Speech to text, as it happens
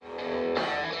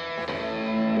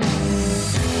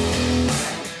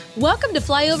Welcome to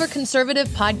Flyover Conservative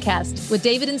Podcast with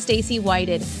David and Stacey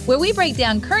Whited, where we break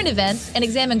down current events and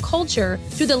examine culture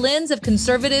through the lens of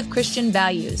conservative Christian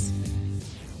values.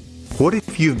 What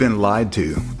if you've been lied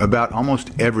to about almost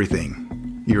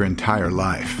everything your entire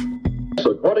life?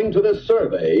 According to this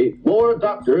survey, more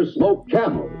doctors smoke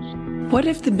Camels. What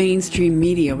if the mainstream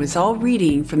media was all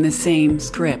reading from the same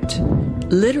script?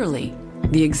 Literally,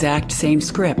 the exact same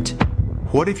script.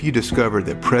 What if you discovered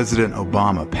that President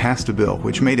Obama passed a bill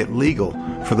which made it legal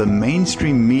for the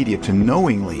mainstream media to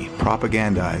knowingly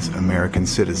propagandize American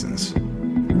citizens?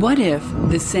 What if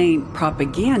the same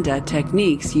propaganda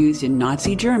techniques used in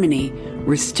Nazi Germany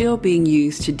were still being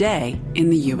used today in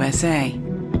the USA?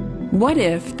 What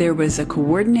if there was a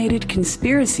coordinated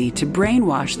conspiracy to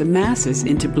brainwash the masses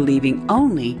into believing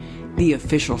only the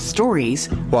official stories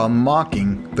while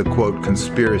mocking the, quote,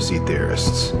 conspiracy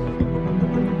theorists?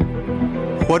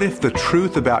 What if the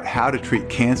truth about how to treat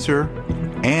cancer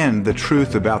and the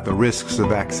truth about the risks of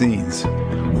vaccines,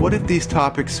 what if these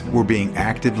topics were being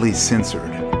actively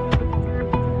censored?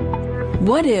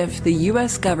 What if the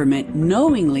U.S. government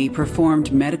knowingly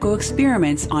performed medical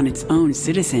experiments on its own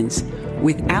citizens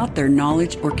without their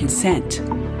knowledge or consent?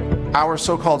 Our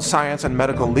so-called science and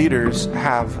medical leaders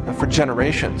have, for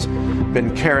generations,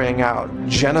 been carrying out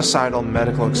genocidal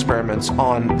medical experiments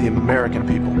on the American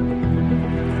people.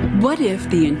 What if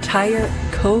the entire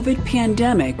COVID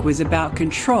pandemic was about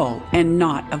control and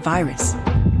not a virus?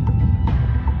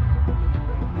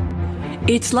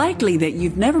 It's likely that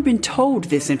you've never been told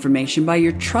this information by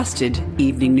your trusted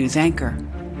evening news anchor.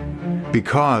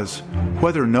 Because,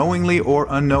 whether knowingly or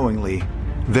unknowingly,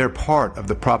 they're part of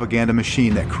the propaganda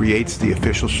machine that creates the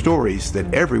official stories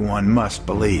that everyone must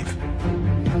believe.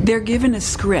 They're given a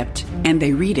script and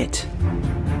they read it.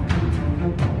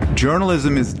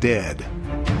 Journalism is dead.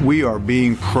 We are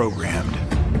being programmed.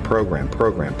 Program.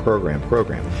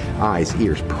 Eyes,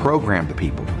 ears, program the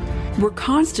people. We're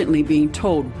constantly being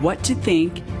told what to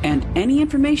think, and any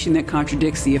information that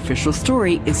contradicts the official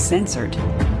story is censored.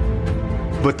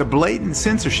 But the blatant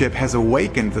censorship has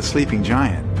awakened the sleeping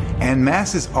giant, and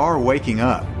masses are waking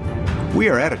up. We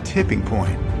are at a tipping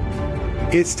point.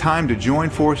 It's time to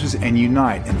join forces and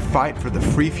unite and fight for the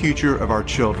free future of our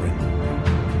children.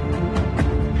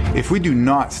 If we do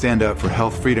not stand up for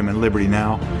health, freedom, and liberty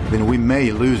now, then we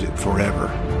may lose it forever.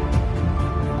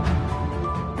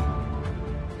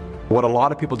 What a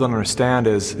lot of people don't understand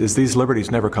is these liberties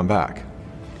never come back.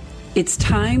 It's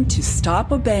time to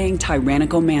stop obeying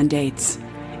tyrannical mandates.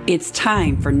 It's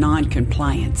time for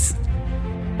non-compliance.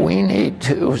 We need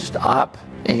to stop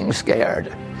being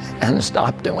scared and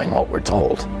stop doing what we're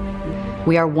told.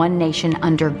 We are one nation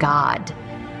under God,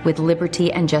 with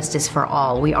liberty and justice for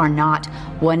all. We are not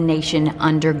one nation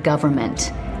under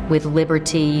government, with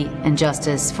liberty and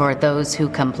justice for those who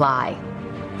comply.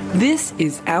 This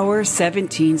is our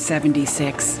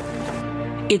 1776.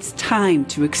 It's time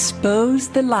to expose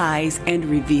the lies and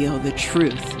reveal the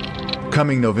truth.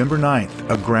 Coming November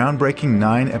 9th, a groundbreaking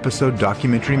 9-episode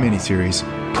documentary miniseries,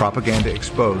 Propaganda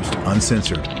Exposed,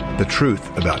 Uncensored, the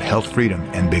truth about health, freedom,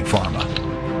 and Big Pharma.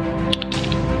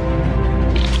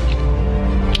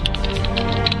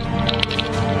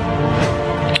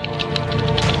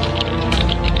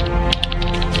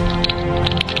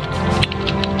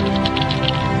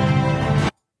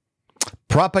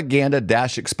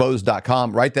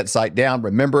 Propaganda-exposed.com. Write that site down.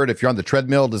 Remember it. If you're on the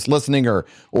treadmill just listening, or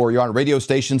you're on a radio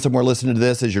station somewhere listening to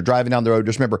this as you're driving down the road,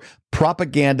 just remember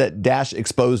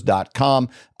propaganda-exposed.com.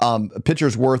 A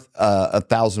picture's worth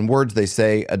 1,000 words. They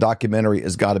say a documentary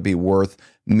has got to be worth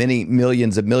many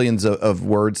millions of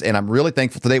words. And I'm really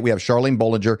thankful today we have Charlene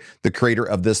Bollinger, the creator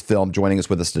of this film, joining us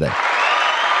with us today.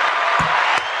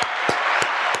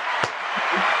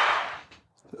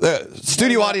 The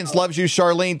studio audience loves you,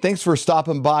 Charlene. Thanks for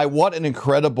stopping by. What an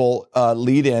incredible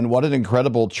lead-in. What an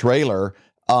incredible trailer.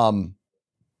 Some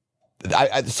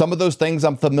of those things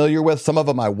I'm familiar with. Some of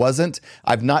them I wasn't.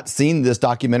 I've not seen this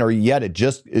documentary yet. It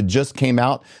just came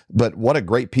out. But what a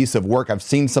great piece of work. I've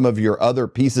seen some of your other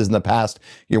pieces in the past.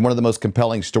 You're one of the most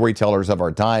compelling storytellers of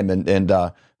our time. And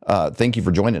thank you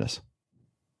for joining us.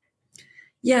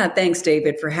 Yeah, thanks,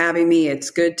 David, for having me.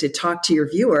 It's good to talk to your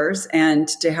viewers and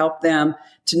to help them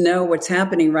to know what's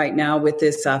happening right now with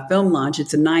this film launch.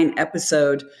 It's a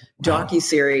 9-episode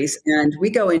docuseries, and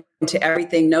we go into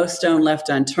everything, no stone left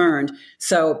unturned.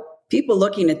 So people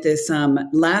looking at this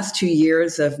last 2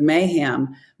 years of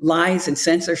mayhem, lies, and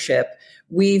censorship,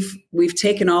 we've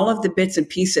taken all of the bits and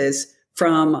pieces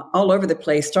from all over the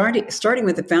place, starting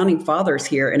with the founding fathers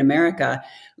here in America,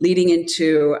 leading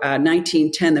into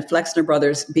 1910, the Flexner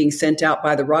brothers being sent out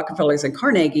by the Rockefellers and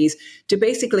Carnegies to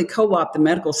basically co-opt the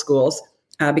medical schools.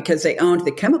 because they owned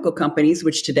the chemical companies,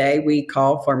 which today we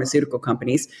call pharmaceutical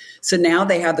companies. So now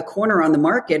they have the corner on the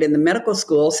market, and the medical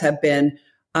schools have been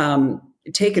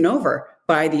taken over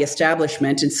by the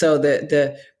establishment. And so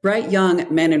the bright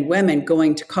young men and women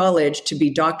going to college to be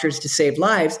doctors to save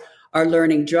lives are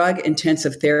learning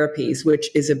drug-intensive therapies, which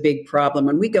is a big problem.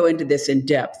 And we go into this in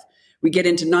depth. We get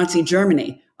into Nazi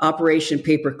Germany, Operation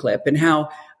Paperclip, and how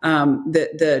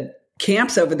the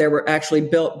camps over there were actually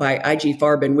built by IG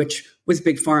Farben, which was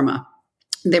Big Pharma.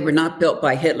 They were not built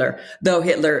by Hitler, though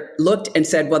Hitler looked and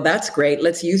said, well, that's great.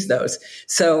 Let's use those.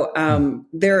 So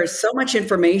there is so much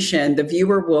information the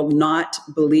viewer will not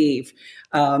believe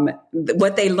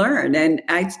what they learn. And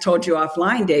I told you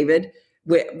offline, David,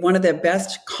 one of the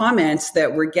best comments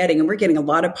that we're getting, and we're getting a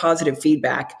lot of positive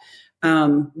feedback,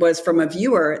 was from a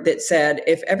viewer that said,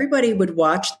 if everybody would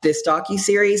watch this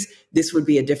docuseries, this would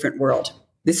be a different world.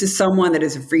 This is someone that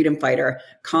is a freedom fighter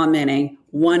commenting,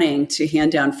 wanting to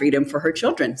hand down freedom for her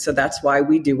children. So that's why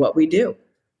we do what we do.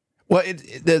 Well,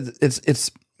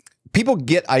 it's people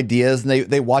get ideas and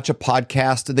they watch a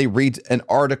podcast and they read an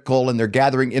article and they're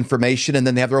gathering information and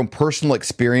then they have their own personal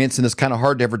experience. And it's kind of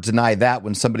hard to ever deny that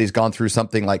when somebody's gone through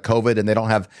something like COVID and they don't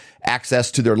have access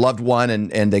to their loved one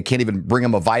and they can't even bring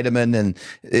them a vitamin and,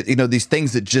 these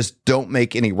things that just don't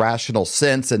make any rational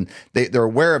sense. And they're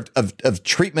aware of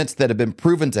treatments that have been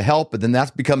proven to help, but then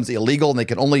that becomes illegal and they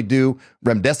can only do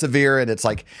remdesivir. And it's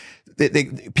like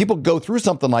people go through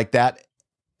something like that.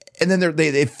 And then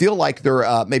they feel like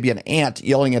they're maybe an ant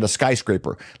yelling at a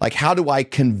skyscraper. Like, how do I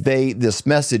convey this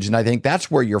message? And I think that's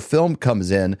where your film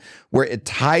comes in, where it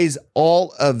ties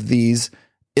all of these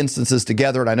instances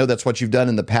together. And I know that's what you've done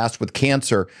in the past with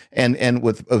cancer and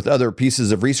with other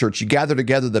pieces of research. You gather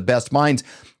together the best minds,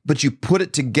 but you put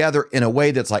it together in a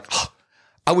way that's like, oh,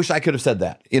 I wish I could have said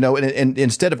that, and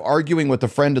instead of arguing with a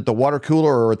friend at the water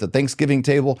cooler or at the Thanksgiving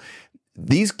table,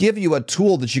 these give you a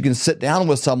tool that you can sit down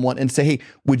with someone and say, hey,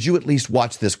 would you at least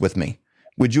watch this with me?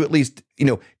 Would you at least,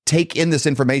 take in this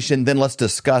information? Then let's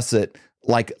discuss it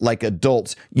like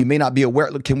adults. You may not be aware.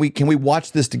 Can we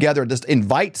watch this together? Just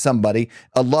invite somebody,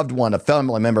 a loved one, a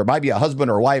family member, it might be a husband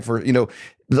or wife, or,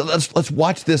 let's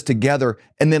watch this together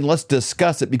and then let's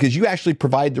discuss it, because you actually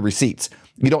provide the receipts.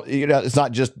 It's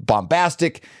not just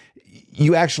bombastic.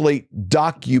 You actually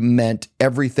document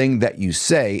everything that you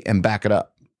say and back it up.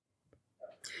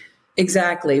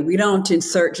 Exactly. We don't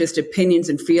insert just opinions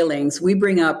and feelings. We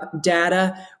bring up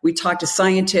data. We talk to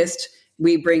scientists.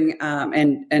 We bring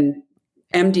and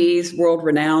MDs,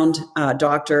 world-renowned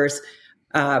doctors,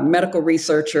 medical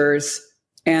researchers,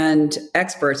 and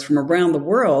experts from around the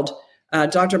world.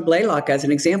 Dr. Blaylock, as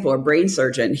an example, a brain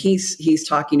surgeon, he's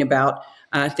talking about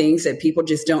things that people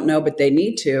just don't know, but they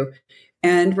need to.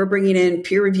 And we're bringing in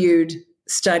peer-reviewed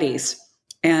studies,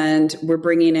 and we're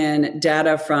bringing in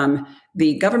data from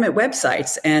the government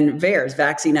websites and VAERS,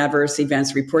 Vaccine Adverse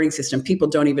Events Reporting System. People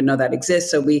don't even know that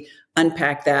exists. So we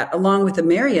unpack that along with a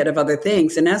myriad of other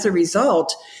things. And as a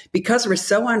result, because we're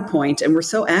so on point and we're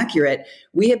so accurate,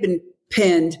 we have been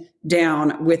pinned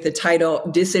down with the title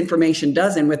Disinformation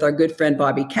Dozen with our good friend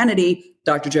Bobby Kennedy,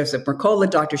 Dr. Joseph Mercola,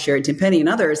 Dr. Sherry Penny, and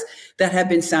others that have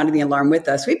been sounding the alarm with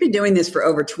us. We've been doing this for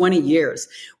over 20 years.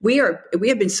 We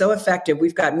have been so effective.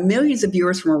 We've got millions of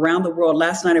viewers from around the world.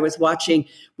 Last night I was watching,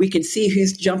 we can see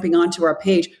who's jumping onto our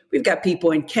page. We've got people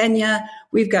in Kenya.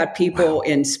 We've got people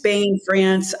in Spain,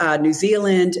 France, New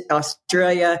Zealand,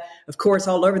 Australia, of course,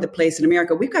 all over the place in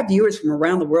America. We've got viewers from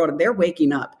around the world, and they're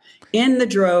waking up in the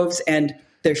droves, and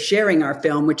they're sharing our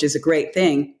film, which is a great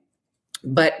thing.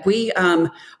 But we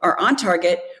are on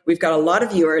target. We've got a lot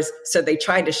of viewers, so they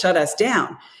tried to shut us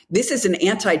down. This is an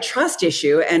antitrust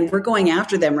issue, and we're going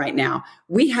after them right now.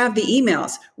 We have the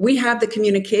emails. We have the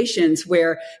communications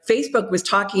where Facebook was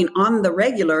talking on the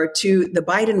regular to the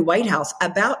Biden White House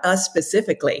about us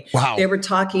specifically. Wow. They were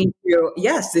talking to,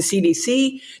 yes, the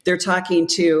CDC. They're talking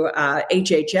to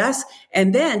HHS.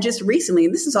 And then just recently,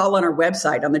 and this is all on our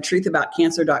website, on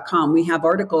thetruthaboutcancer.com, we have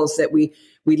articles that we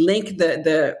link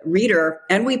the reader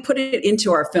and we put it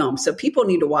into our film. So people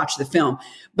need to watch the film.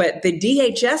 But the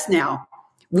DHS now,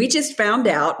 we just found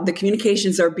out the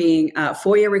communications are being,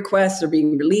 FOIA requests are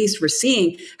being released. We're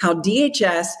seeing how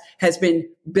DHS has been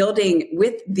building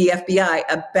with the FBI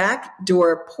a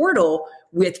backdoor portal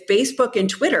with Facebook and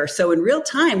Twitter. So in real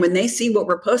time, when they see what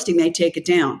we're posting, they take it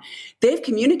down. They've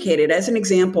communicated, as an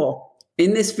example,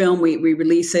 in this film, we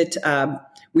release it,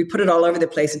 we put it all over the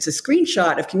place. It's a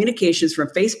screenshot of communications from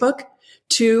Facebook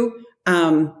to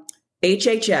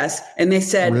HHS. And they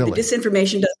said the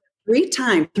disinformation does three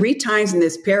times in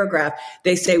this paragraph.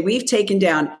 They say we've taken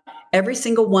down every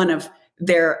single one of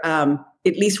their, at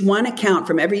least one account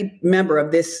from every member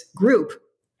of this group.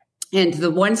 And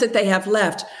the ones that they have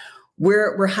left,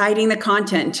 we're hiding the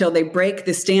content until they break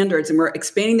the standards, and we're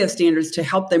expanding those standards to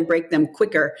help them break them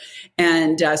quicker.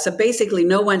 And so basically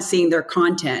no one's seeing their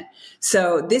content.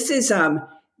 So this is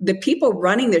the people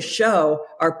running the show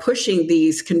are pushing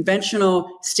these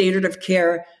conventional standard of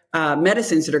care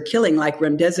medicines that are killing, like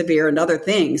remdesivir and other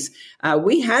things.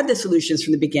 We had the solutions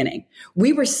from the beginning.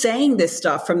 We were saying this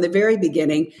stuff from the very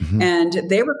beginning, and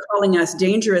they were calling us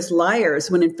dangerous liars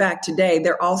when in fact today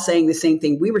they're all saying the same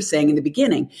thing we were saying in the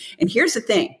beginning. And here's the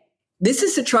thing. This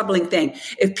is the troubling thing.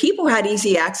 If people had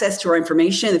easy access to our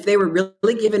information, if they were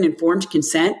really given informed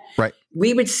consent, right,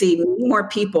 we would see many more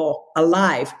people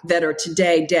alive that are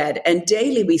today dead. And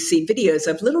daily we see videos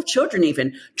of little children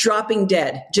even dropping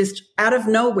dead just out of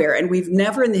nowhere. And we've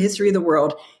never in the history of the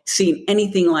world seen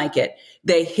anything like it.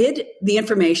 They hid the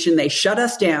information, they shut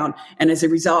us down. And as a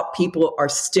result, people are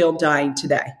still dying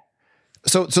today.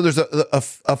 So there's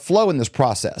a flow in this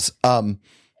process.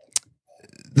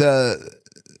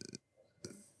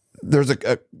 There's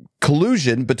a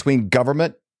collusion between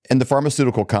government and the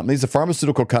pharmaceutical companies. The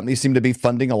pharmaceutical companies seem to be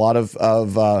funding a lot of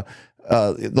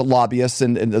the lobbyists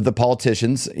and the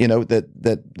politicians,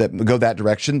 that go that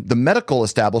direction. The medical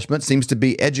establishment seems to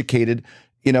be educated,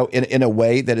 in a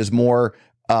way that is more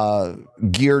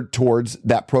geared towards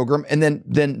that program. And then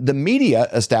the media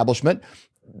establishment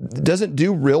doesn't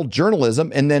do real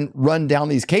journalism and then run down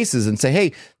these cases and say,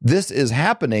 hey, this is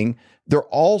happening. They're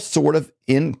all sort of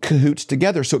in cahoots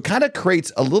together. So it kind of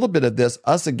creates a little bit of this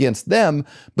us against them,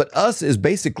 but us is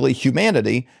basically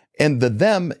humanity, and the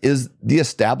them is the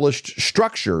established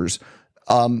structures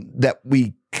that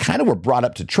we kind of were brought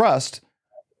up to trust,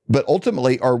 but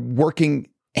ultimately are working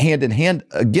hand in hand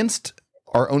against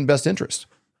our own best interest.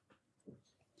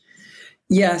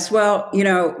 Yes. Well,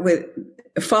 with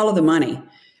follow the money.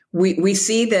 We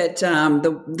see that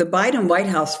the Biden White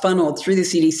House funneled through the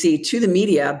CDC to the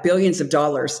media billions of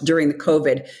dollars during the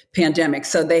COVID pandemic.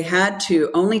 So they had to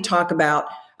only talk about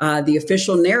the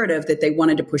official narrative that they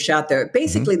wanted to push out there.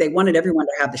 Basically, they wanted everyone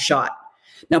to have the shot.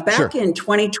 Now, back in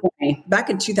 2020, back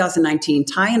in 2019,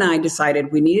 Ty and I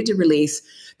decided we needed to release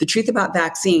The Truth About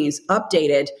Vaccines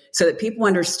updated so that people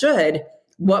understood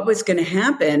what was going to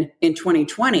happen in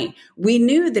 2020. We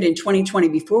knew that in 2020,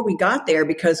 before we got there,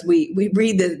 because we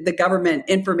read the government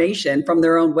information from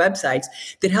their own websites,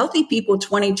 that Healthy People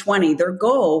 2020, their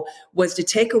goal was to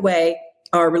take away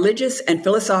our religious and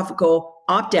philosophical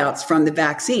opt-outs from the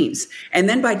vaccines. And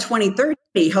then by 2030,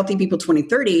 Healthy People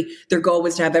 2030, their goal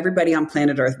was to have everybody on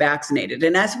planet Earth vaccinated.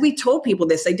 And as we told people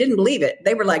this, they didn't believe it.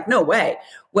 They were like, no way.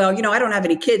 Well, I don't have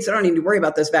any kids, so I don't need to worry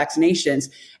about those vaccinations.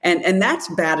 And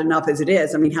that's bad enough as it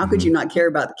is. I mean, how could you not care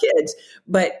about the kids?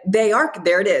 But they are,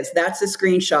 there it is. That's the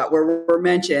screenshot where we're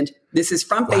mentioned. This is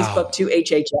from Facebook to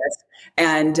HHS.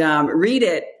 And read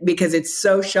it because it's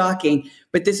so shocking.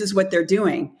 But this is what they're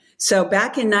doing. So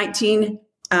back in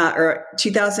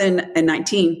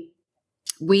 2019,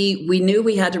 we knew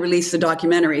we had to release the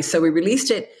documentary. So we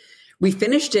released it. We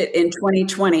finished it in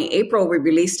 2020. April, we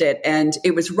released it, and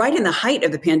it was right in the height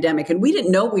of the pandemic. And we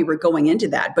didn't know we were going into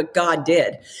that, but God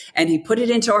did. And he put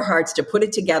it into our hearts to put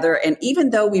it together. And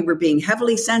even though we were being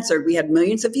heavily censored, we had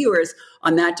millions of viewers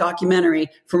on that documentary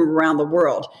from around the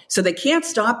world. So they can't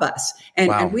stop us.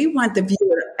 And we want the viewer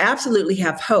to absolutely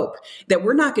have hope that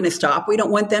we're not going to stop. We don't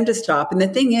want them to stop. And the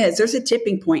thing is, there's a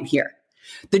tipping point here.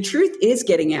 The truth is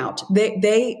getting out.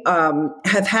 They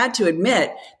have had to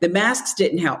admit the masks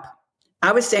didn't help.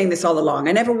 I was saying this all along.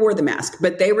 I never wore the mask,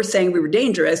 but they were saying we were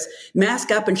dangerous. Mask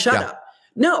up and shut up.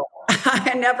 No,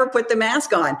 I never put the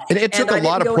mask on. And it took a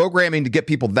lot of programming to get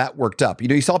people that worked up.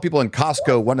 You saw people in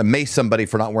Costco want to mace somebody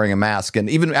for not wearing a mask.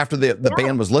 And even after the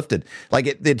ban was lifted,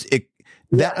 like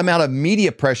that amount of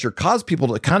media pressure caused people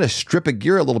to kind of strip a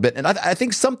gear a little bit. And I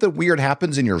think something weird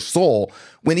happens in your soul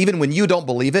when you don't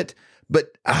believe it,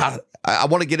 but I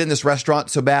want to get in this restaurant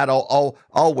so bad.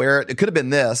 I'll wear it. It could have been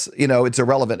this, it's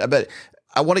irrelevant, but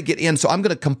I want to get in. So I'm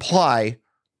going to comply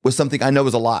with something I know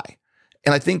is a lie.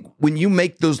 And I think when you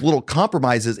make those little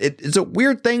compromises, it's a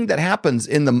weird thing that happens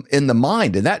in the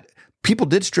mind, and that people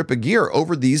did strip a gear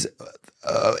over these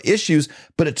issues,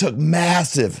 but it took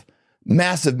massive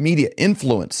media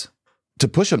influence to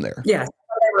push them there. Yes.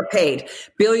 Were paid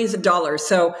billions of dollars.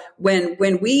 So when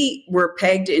we were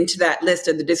pegged into that list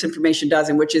of the Disinformation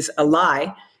Dozen, which is a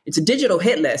lie, it's a digital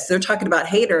hit list. They're talking about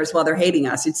haters while they're hating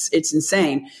us. It's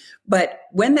insane. But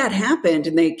when that happened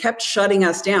and they kept shutting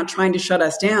us down, trying to shut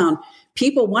us down,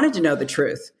 people wanted to know the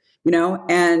truth,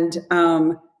 and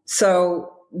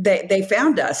so they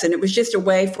found us, and it was just a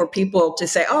way for people to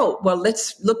say, oh, well,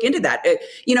 let's look into that.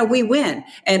 We win.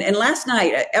 And last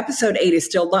night, episode 8 is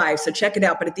still live, so check it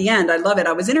out. But at the end, I love it.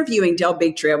 I was interviewing Del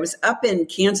Bigtree. I was up in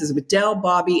Kansas with Del,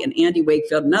 Bobby, and Andy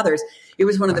Wakefield and others. It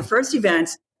was one of the first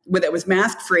events that was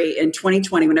mask-free in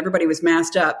 2020 when everybody was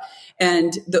masked up.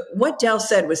 And what Del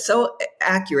said was so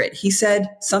accurate. He said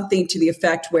something to the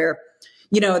effect where,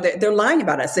 they're lying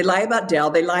about us. They lie about Del.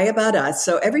 They lie about us.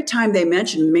 So every time they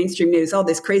mention in the mainstream news, oh,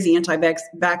 this crazy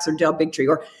anti-vaxxer Del Bigtree,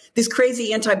 or this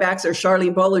crazy anti-vaxxer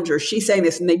Charlene Bollinger, she's saying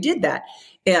this, and they did that.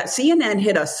 CNN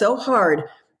hit us so hard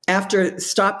after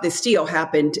Stop This Steal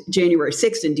happened January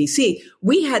 6th in D.C.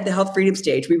 We had the Health Freedom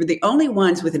Stage. We were the only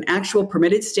ones with an actual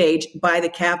permitted stage by the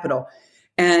Capitol.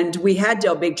 And we had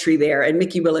Del Bigtree there and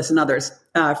Mickey Willis and others,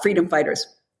 freedom fighters.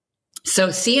 So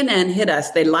CNN hit us,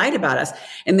 they lied about us,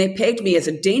 and they pegged me as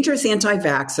a dangerous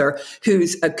anti-vaxxer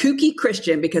who's a kooky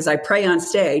Christian because I pray on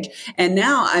stage. And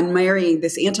now I'm marrying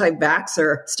this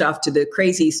anti-vaxxer stuff to the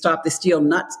crazy Stop the Steal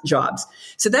nut jobs.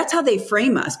 So that's how they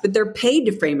frame us, but they're paid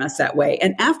to frame us that way.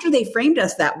 And after they framed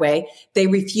us that way, they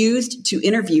refused to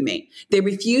interview me. They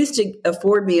refused to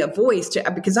afford me a voice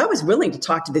because I was willing to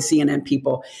talk to the CNN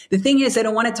people. The thing is, they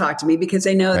don't want to talk to me because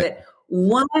they know that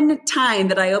one time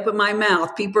that I open my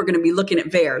mouth, people are going to be looking at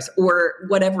VAERS or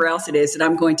whatever else it is that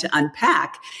I'm going to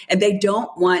unpack, and they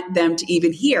don't want them to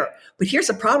even hear. But here's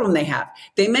a problem they have.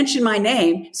 They mention my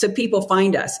name, so people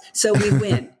find us. So we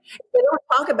win. If they don't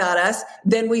talk about us,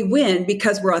 then we win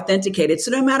because we're authenticated.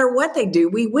 So no matter what they do,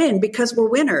 we win because we're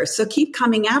winners. So keep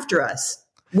coming after us.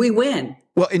 We win.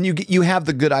 Well, and you have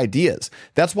the good ideas.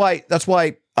 That's why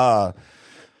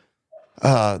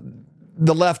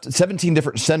the left, 17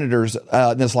 different senators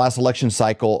in this last election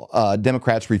cycle,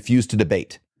 Democrats refused to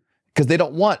debate because they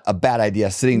don't want a bad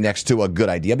idea sitting next to a good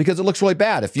idea because it looks really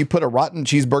bad. If you put a rotten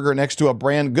cheeseburger next to a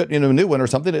brand good, new one or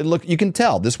something, you can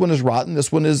tell this one is rotten,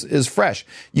 this one is fresh.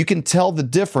 You can tell the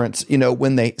difference,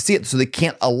 when they see it. So they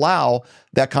can't allow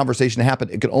that conversation to happen.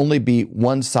 It can only be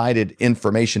one-sided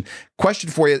information.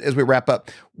 Question for you as we wrap up: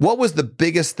 what was the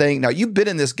biggest thing? Now you've been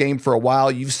in this game for a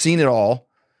while, you've seen it all.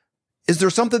 Is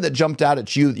there something that jumped out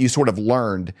at you that you sort of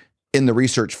learned in the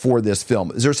research for this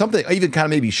film? Is there something that even kind of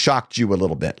maybe shocked you a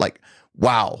little bit? Like,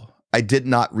 wow, I did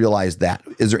not realize that.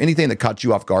 Is there anything that caught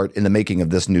you off guard in the making of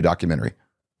this new documentary?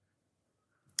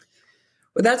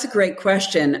 Well, that's a great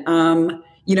question.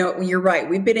 You're right.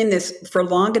 We've been in this for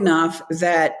long enough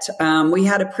that we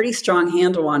had a pretty strong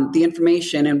handle on the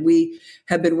information, and we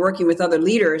have been working with other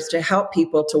leaders to help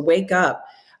people to wake up.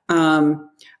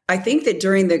 I think that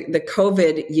during the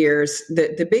COVID years,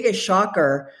 the biggest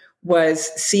shocker was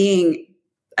seeing,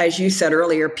 as you said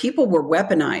earlier, people were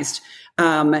weaponized.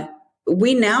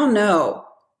 We now know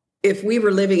if we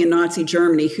were living in Nazi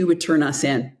Germany, who would turn us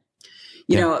in?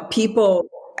 People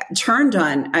turned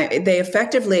on, they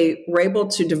effectively were able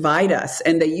to divide us,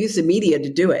 and they used the media to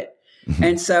do it. Mm-hmm.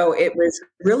 And so it was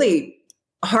really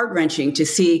heart-wrenching to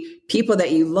see people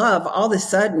that you love all of a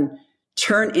sudden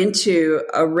turn into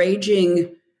a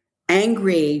raging,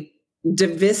 angry,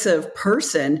 divisive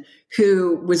person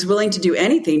who was willing to do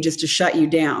anything just to shut you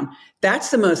down.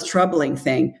 That's the most troubling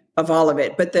thing of all of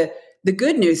it. But the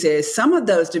good news is some of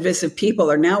those divisive people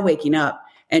are now waking up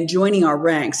and joining our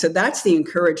ranks. So that's the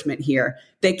encouragement here.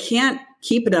 They can't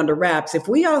keep it under wraps. If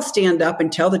we all stand up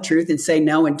and tell the truth and say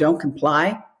no and don't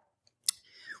comply,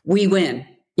 we win.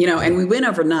 And we win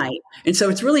overnight. And so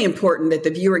it's really important that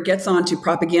the viewer gets on to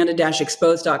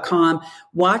propaganda-exposed.com,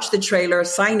 watch the trailer,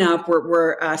 sign up.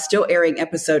 We're still airing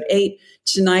episode 8.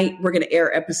 Tonight, we're going to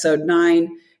air episode 9.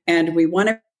 And we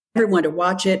want everyone to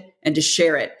watch it and to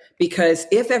share it. Because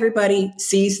if everybody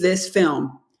sees this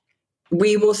film,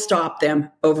 we will stop them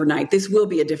overnight. This will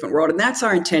be a different world. And that's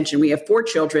our intention. We have 4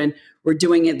 children. We're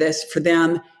doing this for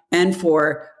them and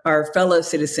for our fellow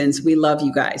citizens. We love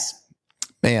you guys.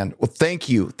 Man, well, thank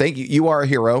you. Thank you. You are a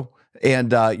hero,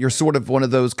 and you're sort of one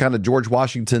of those kind of George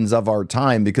Washingtons of our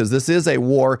time, because this is a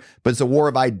war, but it's a war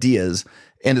of ideas,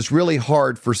 and it's really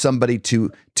hard for somebody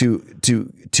to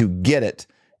get it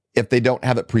if they don't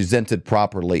have it presented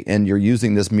properly, and you're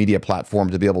using this media platform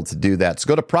to be able to do that. So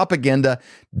go to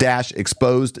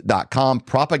propaganda-exposed.com,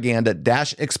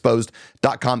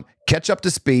 propaganda-exposed.com, catch up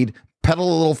to speed, pedal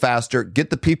a little faster, get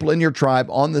the people in your tribe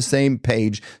on the same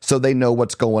page so they know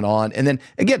what's going on. And then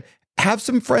again, have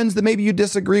some friends that maybe you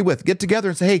disagree with, get together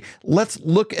and say, hey, let's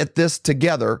look at this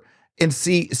together and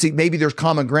see maybe there's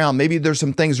common ground. Maybe there's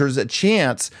some things, there's a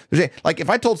chance. Like if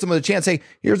I told someone a chance, hey,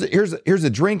 here's a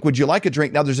drink. Would you like a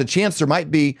drink? Now there's a chance there might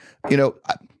be,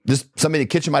 somebody in the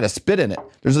kitchen might have spit in it.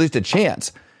 There's at least a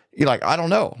chance. You're like, I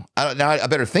don't know. I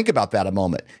better think about that a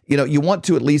moment. You want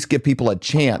to at least give people a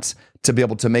chance to be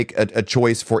able to make a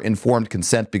choice for informed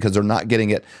consent because they're not getting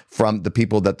it from the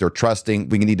people that they're trusting.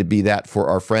 We need to be that for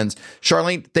our friends.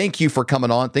 Charlene, thank you for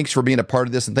coming on. Thanks for being a part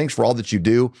of this, and thanks for all that you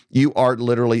do. You are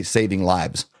literally saving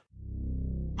lives.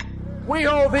 We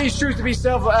hold these truths to be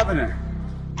self-evident.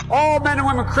 All men and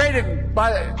women created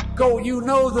by you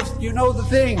know the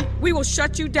thing. We will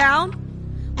shut you down.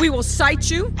 We will cite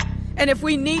you. And if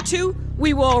we need to,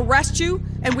 we will arrest you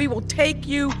and we will take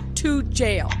you to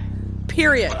jail.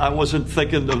 Period. I wasn't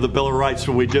thinking of the Bill of Rights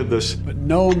when we did this. But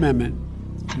no amendment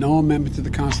to the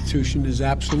Constitution is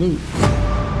absolute.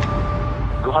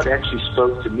 God actually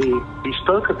spoke to me. He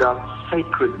spoke about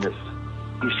sacredness.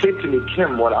 He said to me,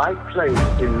 Kim, what I place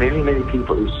in many, many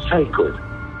people is sacred.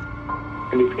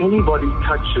 And if anybody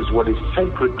touches what is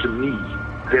sacred to me,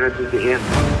 then it is the end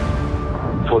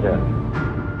for them.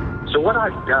 So what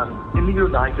I've done in the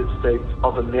United States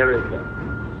of America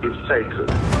is sacred.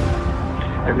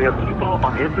 And there are people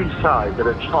on every side that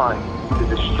are trying to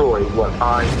destroy what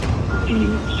I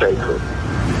deem sacred.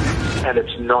 And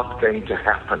it's not going to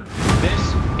happen.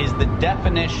 This is the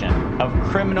definition of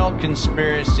criminal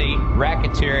conspiracy,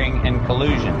 racketeering, and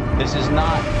collusion. This is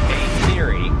not a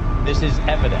theory. This is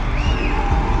evidence.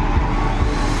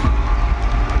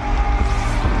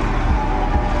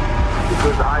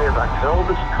 Because I have upheld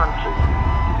this country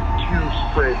to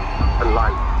spread the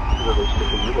light to the rest of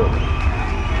the world.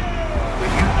 When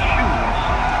you choose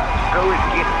to go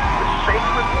against the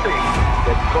sacred thing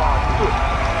that God put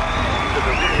to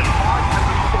the very heart and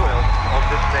the soil of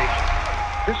this nation,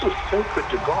 this was sacred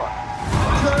to God.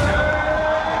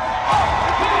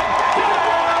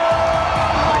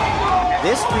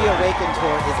 This Reawaken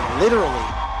tour is literally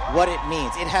what it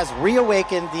means. It has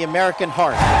reawakened the American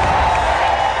heart.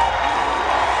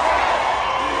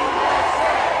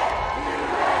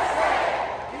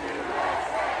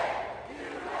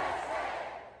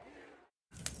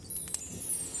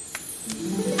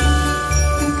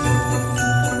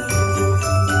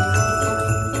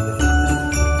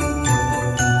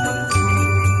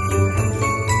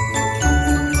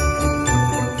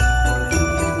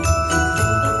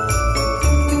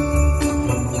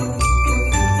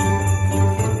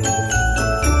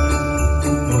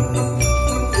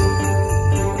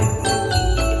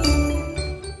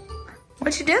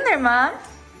 What you doing there, Mom?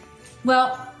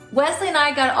 Well, Wesley and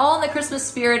I got all in the Christmas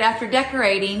spirit after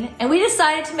decorating, and we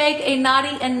decided to make a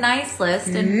naughty and nice list.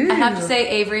 And I have to say,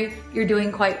 Avery, you're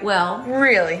doing quite well.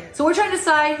 Really? So we're trying to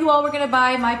decide who all we're going to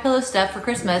buy MyPillow stuff for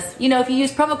Christmas. You know, if you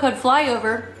use promo code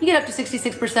FLYOVER, you get up to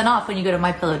 66% off when you go to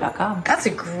MyPillow.com. That's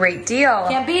a great deal.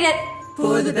 Can't beat it.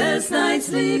 For the best night's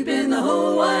sleep in the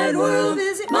whole wide world,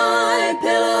 visit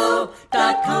MyPillow.com.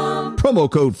 Promo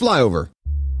code FLYOVER.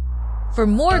 For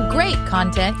more great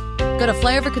content, go to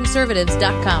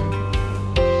flyoverconservatives.com.